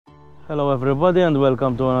Hello everybody and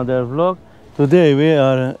welcome to another vlog. Today we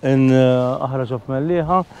are in Aħraġ of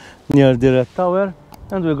Mellieha near the Red Tower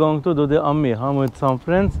and we're going to do the Qammieh with some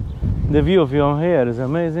friends. The view from here is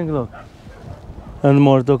amazing, look. And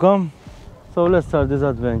more to come. So let's start this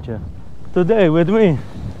adventure. Today with me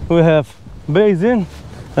we have Basin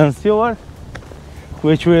and Stuart,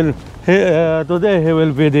 which will today he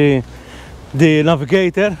will be the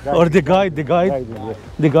navigator or the guide.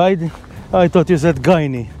 The guide. I thought you said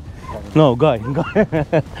Guiney. No, guy.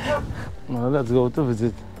 Now let's go to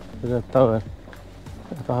visit the tower.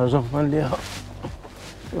 Aħraġ of Mellieha.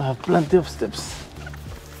 We have plenty of steps.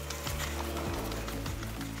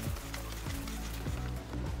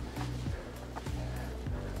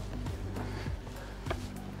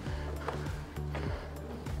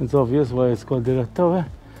 It's obvious why it's called the Red Tower.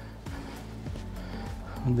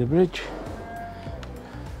 On the bridge.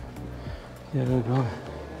 Here we go.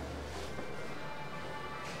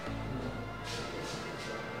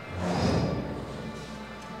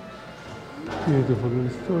 Beautiful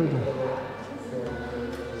restored.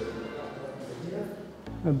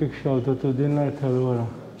 A big shout out to the night for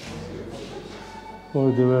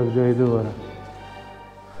the work they do.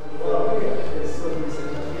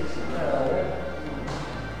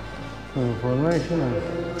 Some information and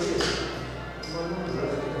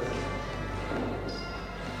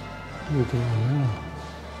beautiful, yeah.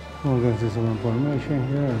 We can see some information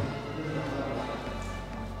here.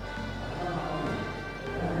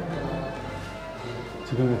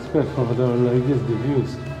 You can expect from a tower like this, the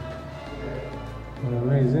views are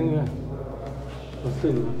amazing, yeah. But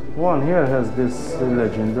still, one here has this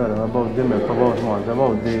legend about the map, about Malta,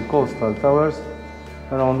 about the coastal towers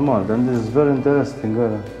around Malta, and this is very interesting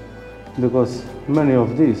because many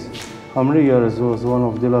of these, Qammieh was one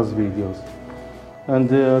of the last videos, and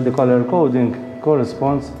the color coding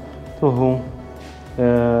corresponds to who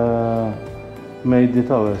made the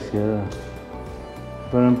towers here.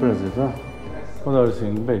 Very impressive, huh? What are you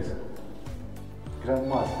seeing, base?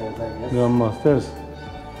 Grandmasters, I guess. Grandmasters.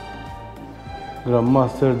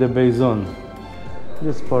 Grandmaster de Baison.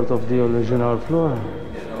 This part of the original floor.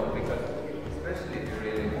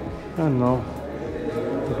 And now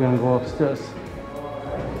you can go upstairs.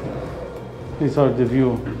 These are the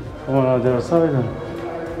view on the other side.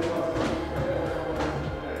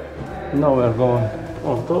 Now we are going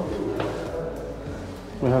on top.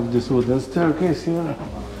 We have this wooden staircase here.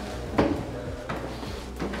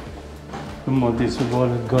 This we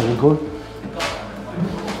call it gully.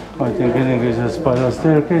 I think in English it's a spiral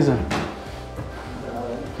staircase.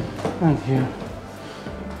 And here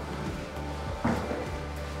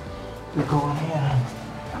we go in here.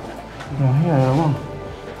 Now here you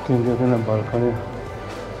can get in a balcony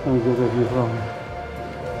and get a view from here.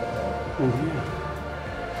 And here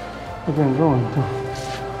you can go into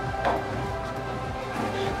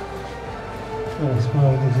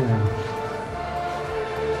explore this area.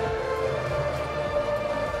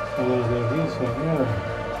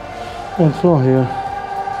 And from here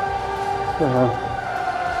we have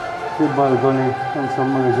the balcony and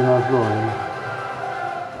some original flooring.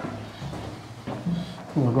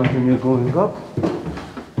 We'll continue going up.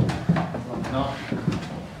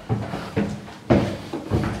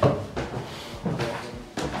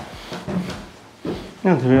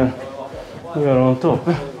 And here we are on top.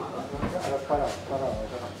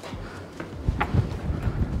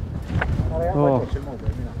 Oh.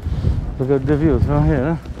 Look at the views from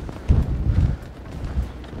here.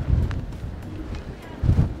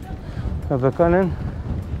 Have a cannon.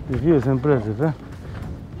 The view is impressive.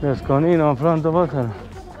 There's cannon in front of us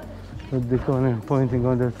with the cannon pointing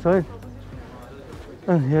on that side.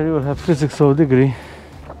 And here you will have 360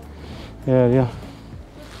 area.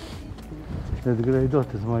 That grey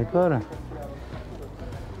dot is my car.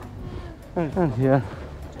 And here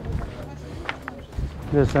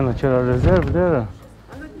there's a natural reserve there.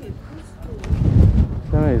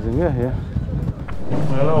 It's amazing, yeah.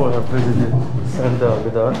 Well, now we have visited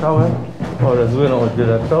Agatha Tower, or as we know it, the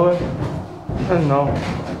Red Tower, and now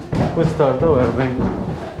we start our way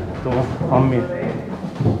to Qammieh.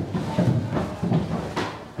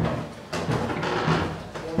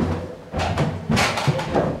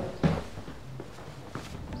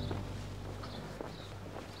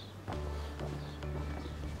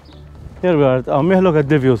 Here we are at Qammieh. Look at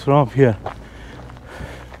the views from up here.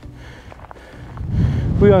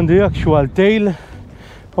 We are on the actual tail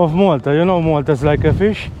of Malta. You know, Malta is like a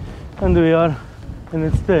fish, and we are in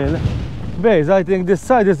its tail. Base, I think this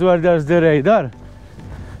side is where there's the radar.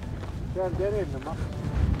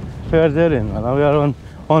 Further in, now we are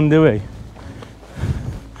on the way.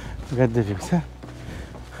 Look at the views, huh?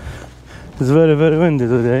 It's very, very windy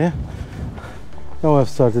today, yeah? Now I've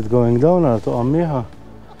started going down to Qammieh.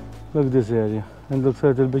 Look at this area, and looks a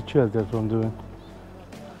little bit sheltered from the wind.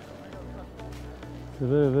 It's a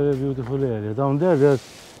very, very beautiful area. Down there, there's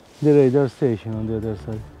the radar station on the other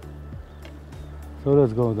side. So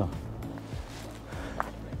let's go down.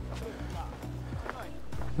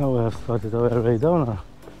 Now we have started our way down.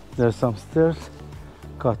 There's some stairs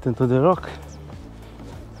cut into the rock.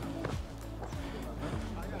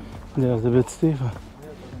 There's a bit steep.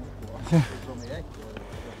 See?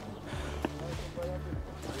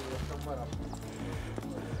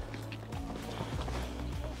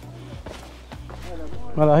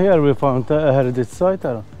 Well, here we found a heritage site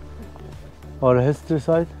or a history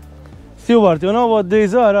site. Stuart, you know what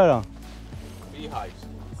these are? Beehives.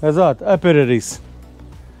 Exact, apiaries.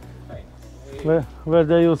 Where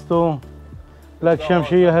they used to, like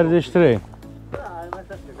Qammieh heritage tree.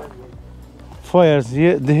 Fires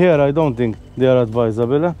here, I don't think they are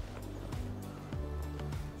advisable.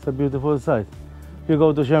 It's a beautiful site. You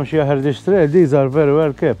go to Qammieh heritage trail, these are very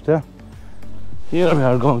well kept. Here we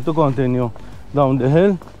are going to continue down the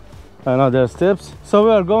hill, another steps. So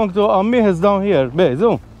we are going to Qammieh is down here,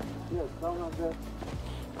 Bezu. Yes, down there.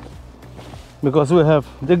 Because we have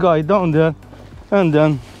the guy down there, and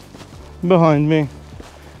then behind me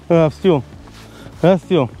we have Stu. Yes,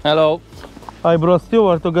 Stu. Hello. I brought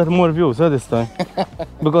Stuart to get more views this time.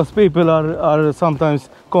 Because people are sometimes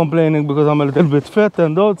complaining because I'm a little bit fat,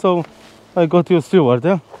 and also I got you Stuart,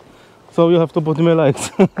 yeah? So you have to put me likes.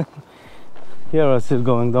 Here we're still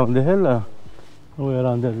going down the hill. We are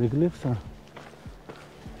under the cliffs.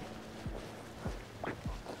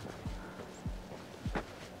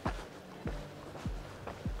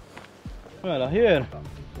 Well, here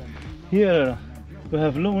we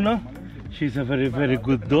have Luna. She's a very, very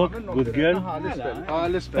good dog, good girl.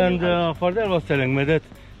 And Farrugia was telling me that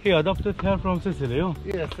he adopted her from Sicily. Oh?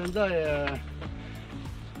 Yes, and I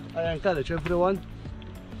encourage everyone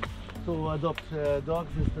to adopt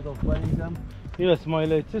dogs instead of buying them. Yes, my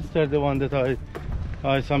late sister, the one that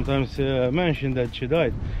I sometimes mention that she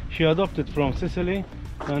died. She adopted from Sicily,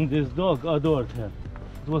 and this dog adored her.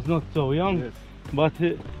 It was not so young, yes. But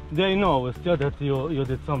they know still that you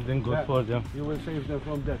did something good for them. You will save them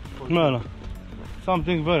from death. No,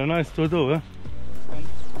 something very nice to do.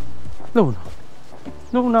 Luna,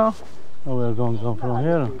 Luna. Oh, we are going to come from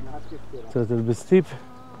here. It's a little bit steep.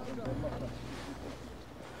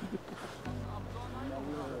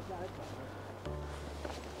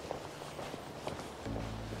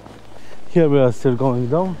 Here we are still going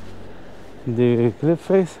down the cliff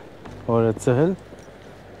face, or it's a hill.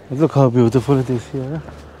 But look how beautiful it is here,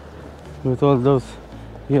 with all those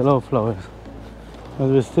yellow flowers.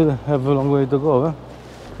 And we still have a long way to go.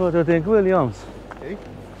 What do you think, Williams? Okay.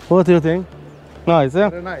 What do you think? Nice, eh?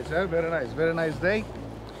 Very nice, very nice. Very nice day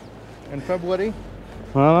in February.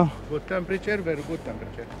 Good temperature, very good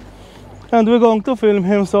temperature. And we're going to film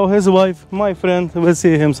him, so his wife, my friend, will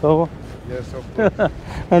see him. So. Yes, of course.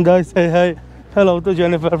 And I say hey, hello to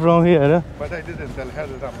Jennifer from here. But I didn't tell her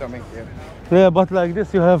that I'm coming here. Yeah, but like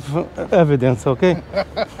this you have evidence, okay?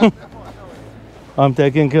 I'm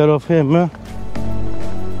taking care of him.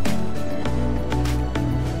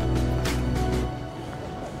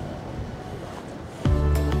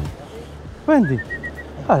 Wendy,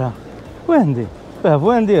 Ara, Wendy. We have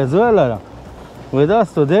Wendy as well, Ara, with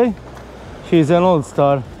us today. She's an old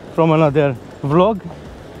star from another vlog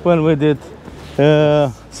when we did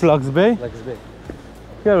Slugs Bay.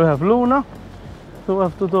 Here we have Luna. So we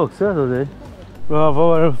have two dogs here today. We have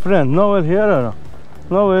our friend Noel here.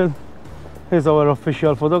 Noel is our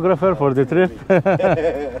official photographer for the trip.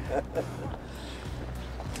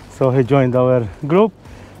 So he joined our group.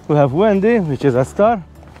 We have Wendy, which is a star,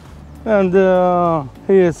 and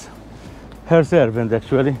he is her servant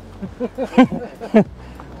actually.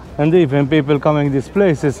 And even people coming these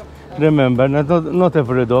places, remember, not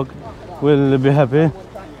every dog will be happy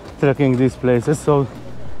trekking these places. So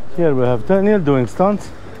here we have Daniel doing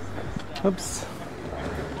stunts. Oops.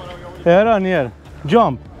 Here, run here.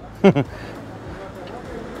 Jump.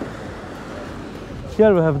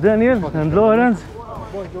 Here we have Daniel and Lawrence.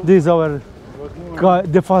 These are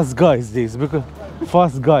the fast guys, because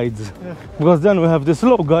fast guides. Because then we have the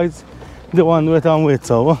slow guides, the one that I'm with.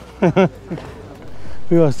 So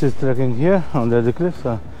we are still trekking here under the cliffs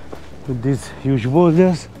with these huge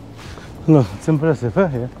boulders. Look, it's impressive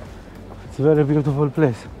here. It's a very beautiful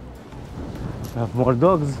place. We have more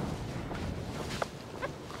dogs.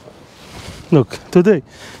 Look, today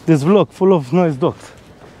this vlog full of nice dogs.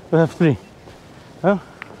 We have 3. Huh?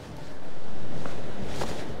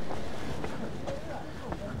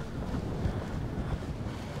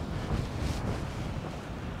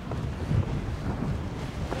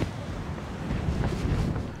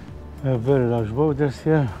 Very large boulders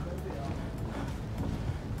here.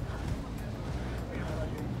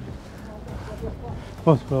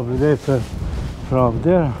 Most probably they fell from up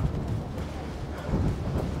there.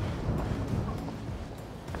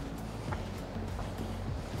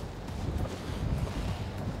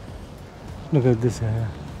 Look at this area.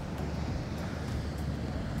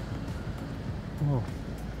 Oh.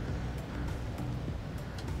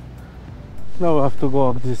 Now we have to go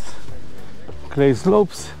up these clay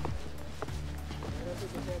slopes.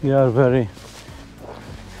 They are very,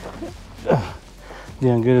 the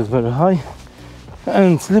angle is very high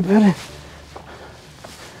and slippery.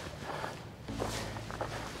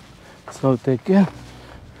 So take care.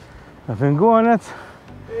 I think go on it.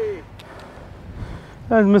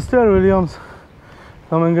 And Mr. Williams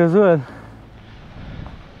coming as well.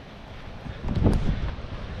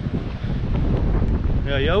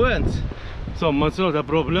 Yeah, you went. So it's not a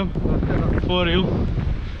problem for you.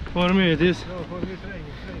 For me it is. No, for me training.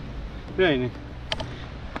 Training.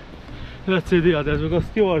 Let's see the others because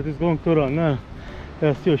Stuart is going to run. Huh?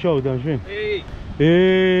 Yeah, Stu, show them. Hey!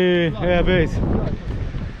 Hey, yeah, base.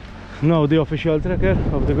 Now the official tracker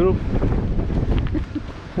of the group.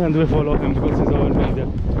 And we follow him because he's our leader.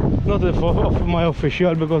 Not of my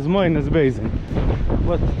official because mine is basing.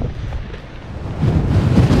 But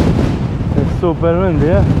it's super windy,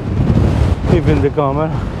 yeah? Even the camera.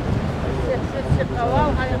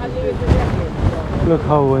 Look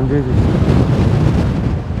how windy it is.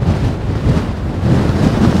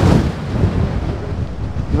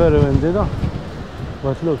 Very windy though.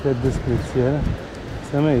 But look at this cliffs here.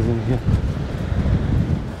 It's amazing here.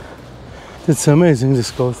 It's amazing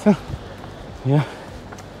this coast, huh? Yeah.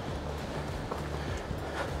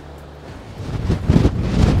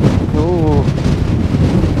 Oh,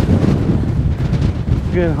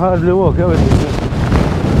 you can hardly walk everything.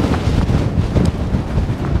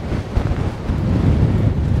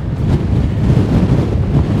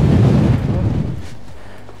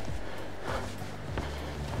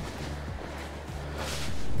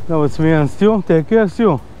 Now it's me and Stu. Take care,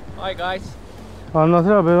 Stu. Hi guys. I'm not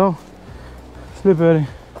rubber though. Slippery.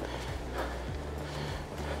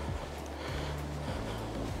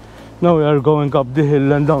 Now we are going up the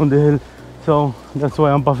hill and down the hill, so that's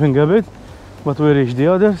why I'm puffing a bit. But we reached the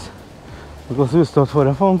others because we stopped for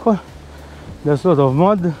a phone call. There's a lot of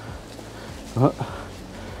mud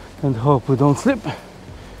and hope we don't slip.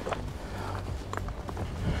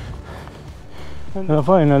 And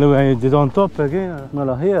finally we did on top again.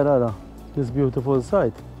 Now here, this beautiful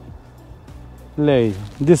site. Lay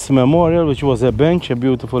this memorial, which was a bench, a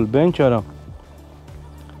beautiful bench.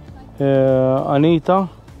 Anita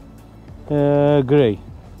Gray,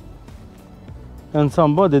 and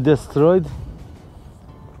somebody destroyed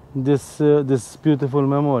this beautiful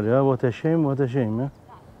memorial. What a shame! What a shame! Yeah?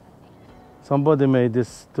 Somebody made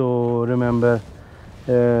this to remember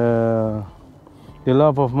the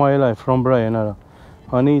love of my life from Brian.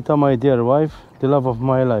 Anita, my dear wife, the love of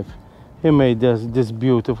my life. He made this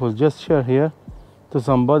beautiful gesture here to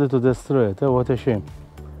somebody to destroy it. What a shame.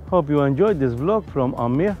 Hope you enjoyed this vlog from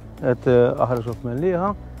Qammieh at Ahrash of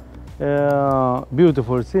Mellieha.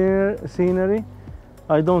 Beautiful scenery.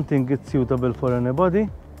 I don't think it's suitable for anybody.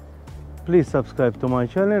 Please subscribe to my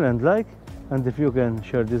channel and like, and if you can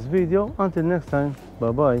share this video. Until next time,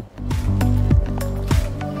 bye bye.